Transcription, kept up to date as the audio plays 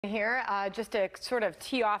Here, just to sort of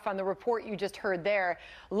tee off on the report you just heard there,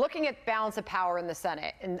 looking at balance of power in the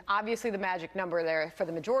Senate, and obviously the magic number there for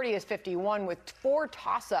the majority is 51 with 4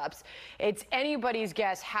 toss-ups. It's anybody's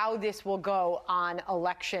guess how this will go on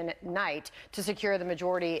election night to secure the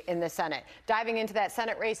majority in the Senate. Diving into that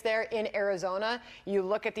Senate race there in Arizona, you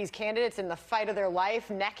look at these candidates in the fight of their life,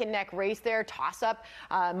 neck and neck race there, toss-up.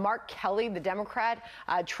 Mark Kelly, the Democrat,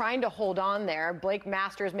 trying to hold on there. Blake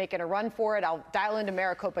Masters making a run for it. I'll dial into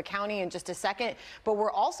Maricopa County in just a second, but we're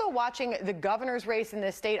also watching the governor's race in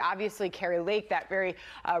this state. Obviously, Kari Lake, that very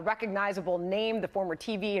recognizable name, the former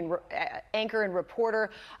TV and anchor and reporter,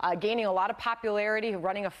 gaining a lot of popularity,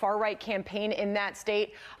 running a far-right campaign in that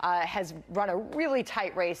state, has run a really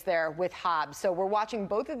tight race there with Hobbs. So we're watching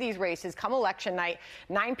both of these races come election night,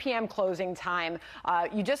 9 p.m. closing time.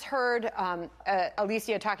 You just heard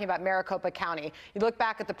Alicia talking about Maricopa County. You look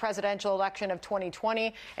back at the presidential election of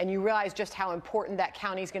 2020, and you realize just how important that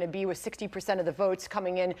county is going to be, with 60% of the votes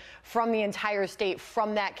coming in from the entire state,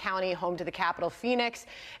 from that county, home to the capital, Phoenix.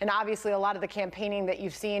 And obviously a lot of the campaigning that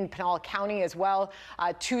you've seen, Pinal County as well,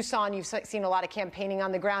 Tucson, you've seen a lot of campaigning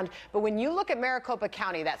on the ground. But when you look at Maricopa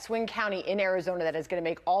County, that swing county in Arizona that is going to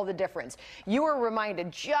make all the difference, you are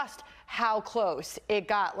reminded just how close it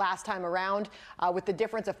got last time around, with the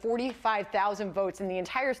difference of 45,000 votes in the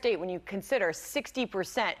entire state when you consider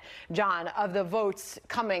 60%, John, of the votes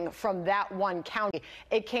coming from that one county.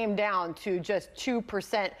 It came down to just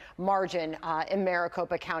 2% margin in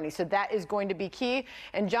Maricopa County. So that is going to be key.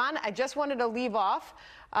 And John, I just wanted to leave off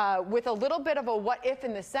with a little bit of a what if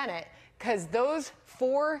in the Senate, because those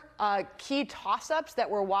 4 key toss-ups that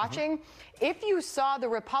we're watching, if you saw the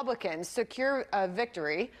Republicans secure a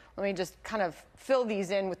victory, let me just kind of fill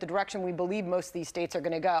these in with the direction we believe most of these states are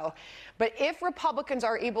going to go. But if Republicans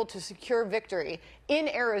are able to secure victory in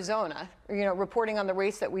Arizona, reporting on the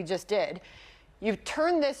race that we just did, you've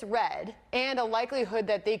turned this red, and a likelihood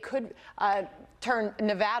that they could turn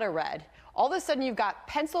Nevada red. All of a sudden, you've got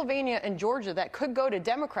Pennsylvania and Georgia that could go to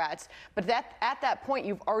Democrats, but at that point,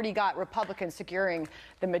 you've already got Republicans securing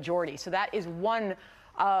the majority. So that is one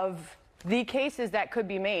of the cases that could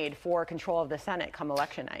be made for control of the Senate come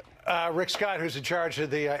election night. Rick Scott, who's in charge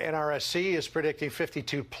of the NRSC, is predicting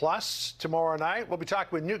 52 plus tomorrow night. We'll be talking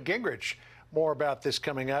with Newt Gingrich. More about this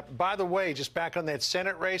coming up. By the way, just back on that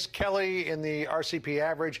Senate race, Kelly in the RCP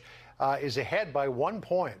average is ahead by 1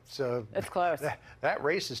 point. So it's close. That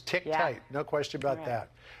race is tick tight. No question about that.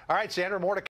 All right, Sandra, more to